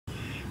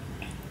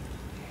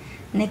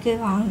இன்றைக்கி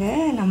வாங்க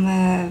நம்ம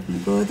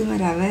கோதுமை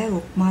ரவை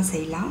உப்புமா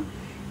செய்யலாம்.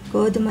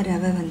 கோதுமை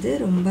ரவை வந்து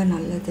ரொம்ப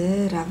நல்லது.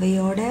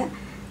 ரவையோட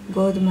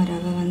கோதுமை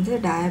ரவை வந்து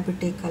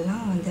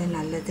டயபெட்டிக்கெல்லாம் வந்து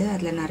நல்லது.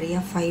 அதில் நிறையா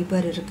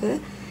ஃபைபர்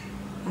இருக்குது.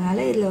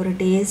 அதனால் இதில் ஒரு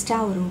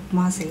டேஸ்ட்டாக ஒரு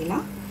உப்புமா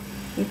செய்யலாம்.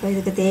 இப்போ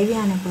இதுக்கு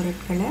தேவையான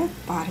பொருட்களை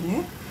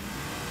பாருங்கள்.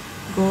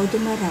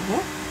 கோதுமை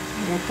ரவை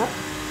 1 கப்,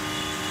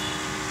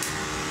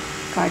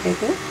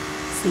 கடுகு,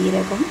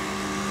 சீரகம்,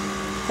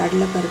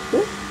 கடலைப்பருப்பு,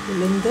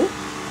 உளுந்து,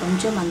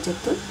 கொஞ்சம்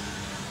மஞ்சள்தூள்,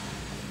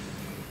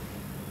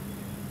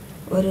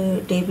 1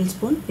 டேபிள்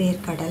ஸ்பூன்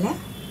வேர்க்கடலை,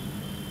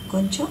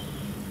 கொஞ்சம்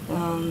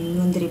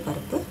முந்திரி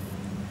பருப்பு,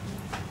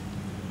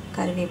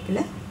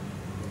 கறிவேப்பிலை,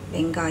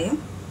 வெங்காயம்,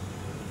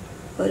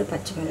 1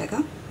 பச்சை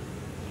மிளகாய்,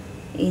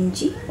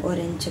 இஞ்சி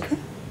 1 இன்ச்சுக்கு,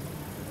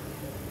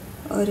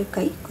 1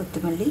 கை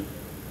கொத்தமல்லி,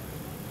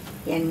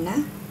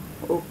 எண்ணெய்,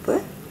 உப்பு,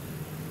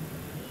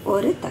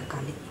 1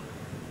 தக்காளி.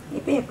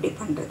 இப்போ எப்படி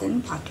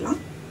பண்ணுறதுன்னு பார்க்கலாம்.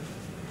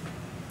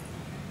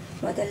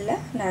 முதல்ல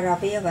நான்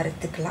ரவையை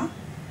வறுத்துக்கலாம்.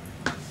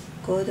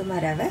 கோதுமை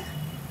ரவை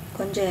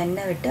கொஞ்சம்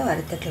எண்ணெய் விட்டு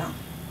வறுத்துக்கலாம்.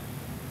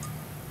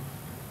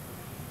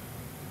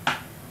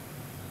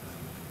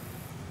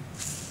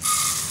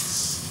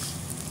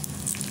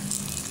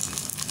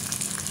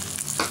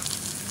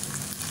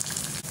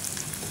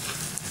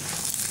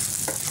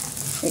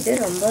 இது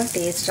ரொம்ப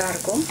டேஸ்டாக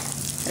இருக்கும்.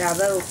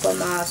 ரவை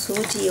உப்புமா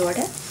சூஜியோட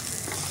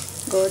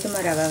கோதுமை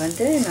ரவை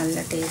வந்து நல்ல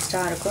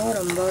டேஸ்ட்டாக இருக்கும்.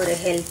 ரொம்ப ஒரு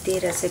ஹெல்த்தி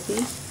ரெசிபி.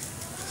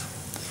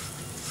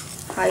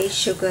 ஹை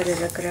சுகர்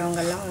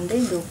இருக்கிறவங்கெல்லாம் வந்து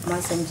இந்த உப்புமா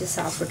செஞ்சு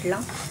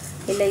சாப்பிடலாம்.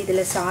 இல்லை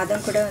இதில்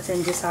சாதம் கூட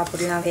செஞ்சு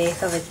சாப்பிடலாம்.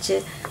 வேக வச்சு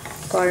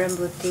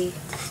குழம்பு ஊற்றி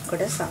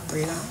கூட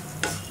சாப்பிடலாம்.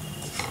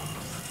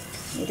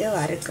 இது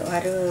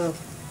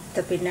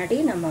வறுத்த பின்னாடி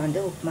நம்ம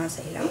வந்து உப்புமா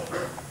செய்யலாம்.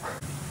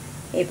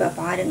 இப்போ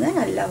பாருங்கள்,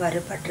 நல்லா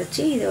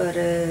வறுபட்டுருச்சு. இது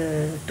ஒரு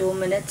 2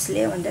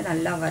 மினிட்ஸ்லேயே வந்து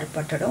நல்லா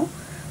வறுபட்டுடும்.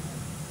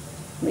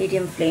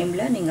 மீடியம்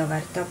ஃப்ளேமில் நீங்கள்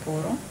வறுத்தா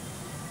போகிறோம்.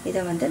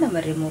 இதை வந்து நம்ம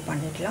ரிமூவ்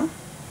பண்ணிடலாம்.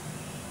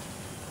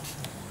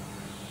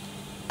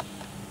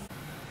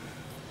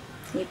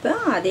 இப்போ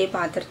அதே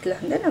பாத்திரத்தில்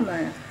வந்து நம்ம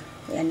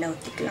எண்ணெய்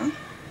ஊற்றிக்கலாம்.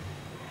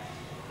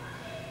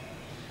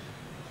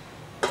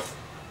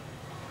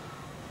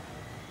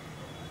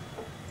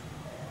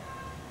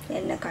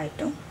 எண்ணெய்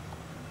காயட்டும்.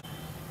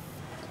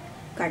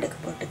 கடுகு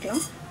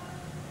போட்டுக்கலாம்.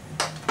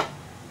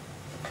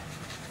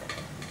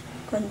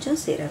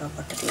 கொஞ்சம் சீரகம்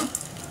போட்டுக்கலாம்.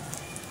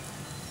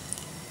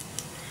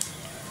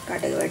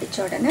 கடுகு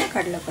வெடித்த உடனே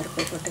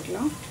கடலைப்பருப்பு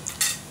போட்டுக்கலாம்.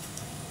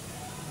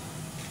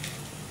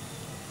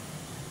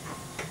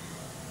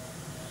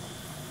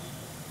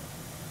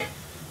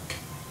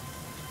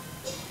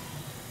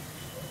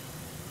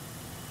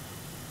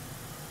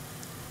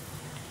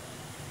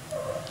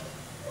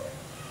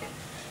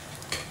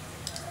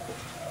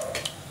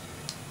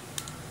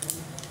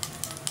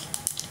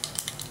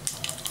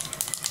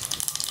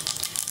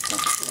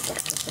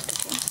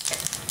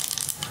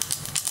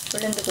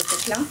 உளுந்து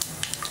போட்டுக்கலாம்.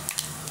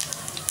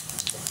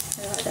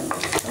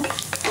 வதங்கட்டும்.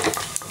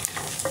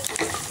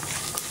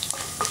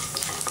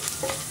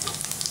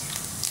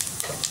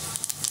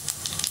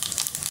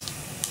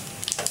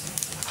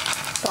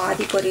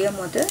 பாதி பொரியும்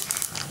போது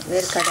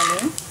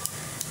வேர்க்கடலையும்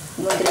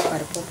முந்திரி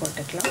பருப்பும்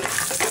போட்டுக்கலாம்.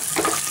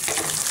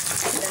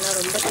 இல்லைன்னா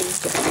ரொம்ப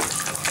தீஞ்சிடும்.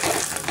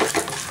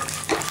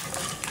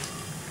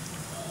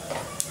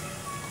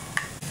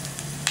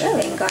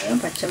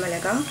 வெங்காயம், பச்சை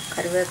மிளகாய்,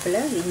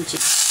 கறிவேப்பிலை, இஞ்சி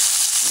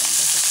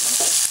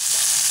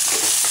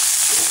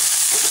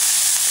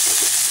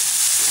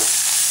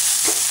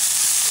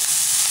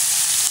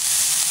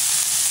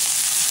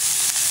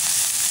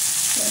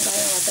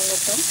வெங்காயம்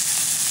வதங்கட்டும்.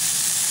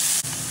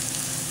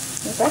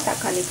 இப்போ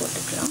தக்காளி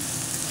போட்டுக்கலாம்.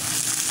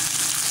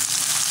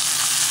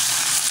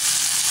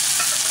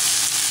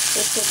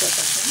 உப்பு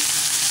போட்டுக்கலாம்.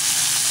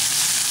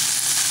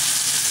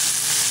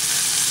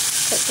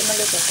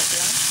 கொத்தமல்லி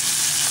போட்டுக்கலாம்.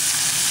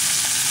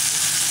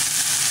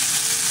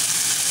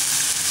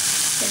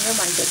 கொஞ்சம்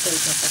மஞ்சள்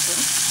தூள்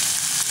போட்டுக்கலாம்.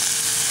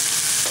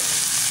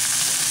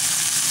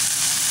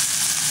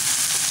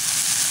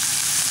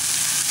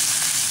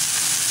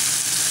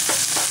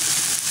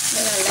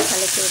 நல்லா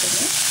கலக்கி விடுங்க.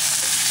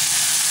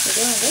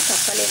 இது வந்து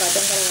தக்காளி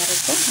வதங்குற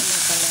வரைக்கும் நம்ம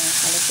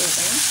கலக்கி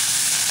விடலாம்.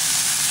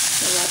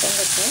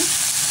 வதங்கட்டும்.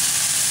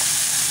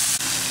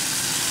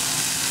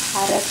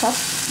 1/2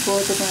 கப்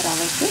கோதுமை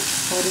ரவைக்கு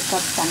 1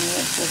 கப் தண்ணி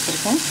எடுத்து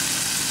வச்சுருக்கேன்.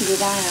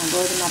 இதுதான்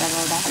கோதுமை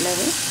ரவையோட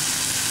அளவு.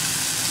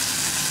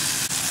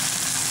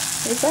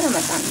 இப்போ நம்ம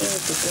தண்ணி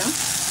ஊற்றிக்கலாம்.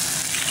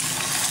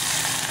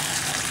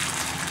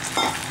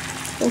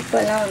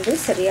 உப்பெல்லாம் வந்து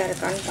சரியாக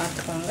இருக்கான்னு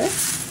பார்த்துக்கோங்க.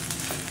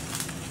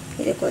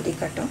 இது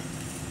கொதிக்கட்டும்.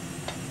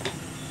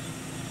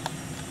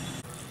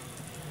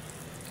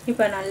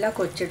 இப்போ நல்லா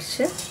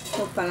கொச்சிடுச்சு.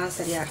 உப்பெல்லாம்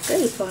சரியாக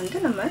இருக்குது. இப்போ வந்து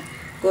நம்ம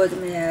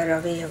கோதுமை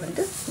ரவையை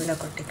வந்து உள்ளே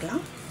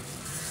கொட்டிக்கலாம்.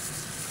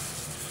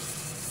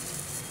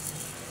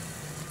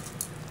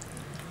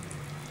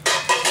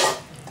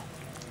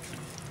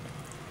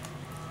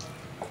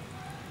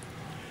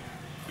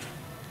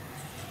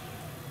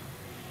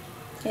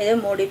 இதை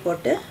மூடி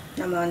போட்டு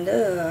நம்ம வந்து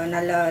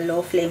நல்லா லோ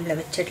ஃப்ளேமில்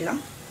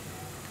வச்சிடலாம்.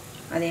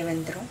 அதே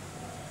வெந்துடும்.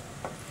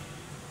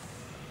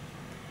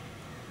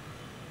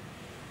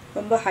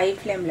 ரொம்ப ஹை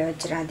ஃப்ளேமில்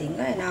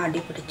வச்சிடாதீங்க, ஏன்னா அடி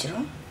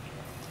பிடிச்சிரும்.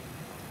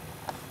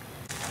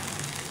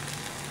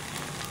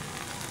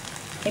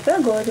 இப்போ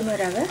கோதுமை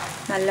ரவை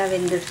நல்லா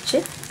வெந்துடுச்சு.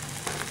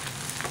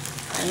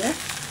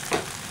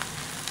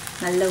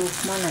 நல்ல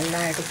உப்புமா நல்லா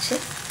ஆயிடுச்சு.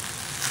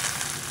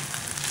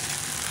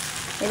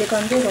 இதுக்கு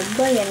வந்து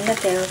ரொம்ப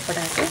எண்ணெய்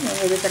தேவைப்படாது.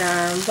 நீங்கள் இதுக்கு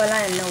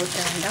ரொம்பலாம் எண்ணெய் ஊற்ற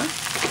வேண்டாம்.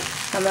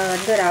 நம்ம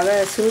வந்து ரவை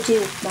சூஜி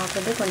உப்புமாவுக்கு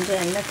வந்து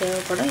கொஞ்சம் எண்ணெய்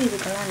தேவைப்படும்.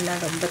 இதுக்கெல்லாம்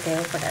எண்ணெய் ரொம்ப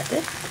தேவைப்படாது.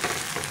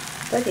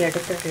 இப்போ இது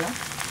எடுத்துடலாம்.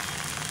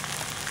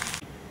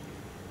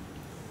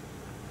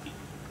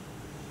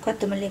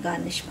 கொத்தமல்லி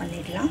கார்னிஷ்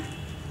பண்ணிடலாம்.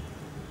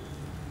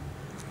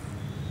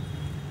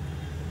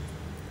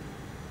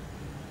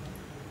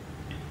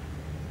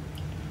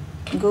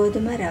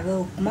 கோதுமை ரவை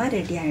உப்புமா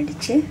ரெடி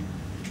ஆகிடுச்சு.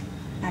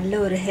 நல்ல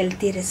ஒரு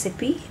ஹெல்த்தி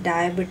ரெசிபி,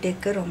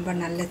 டயபெட்டிக்கு ரொம்ப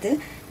நல்லது.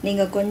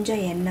 நீங்கள்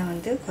கொஞ்சம் எண்ணெய்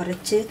வந்து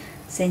குறைச்சி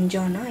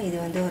செஞ்சோன்னா இது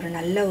வந்து ஒரு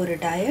நல்ல ஒரு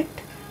டயட்.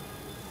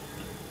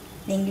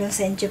 நீங்களும்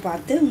செஞ்சு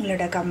பார்த்து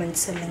உங்களோட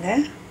கமெண்ட்ஸ்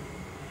சொல்லுங்கள்.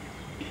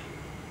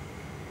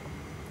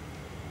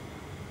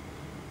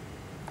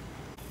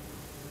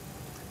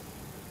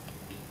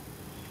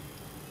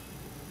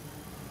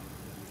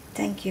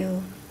 தேங்க்யூ.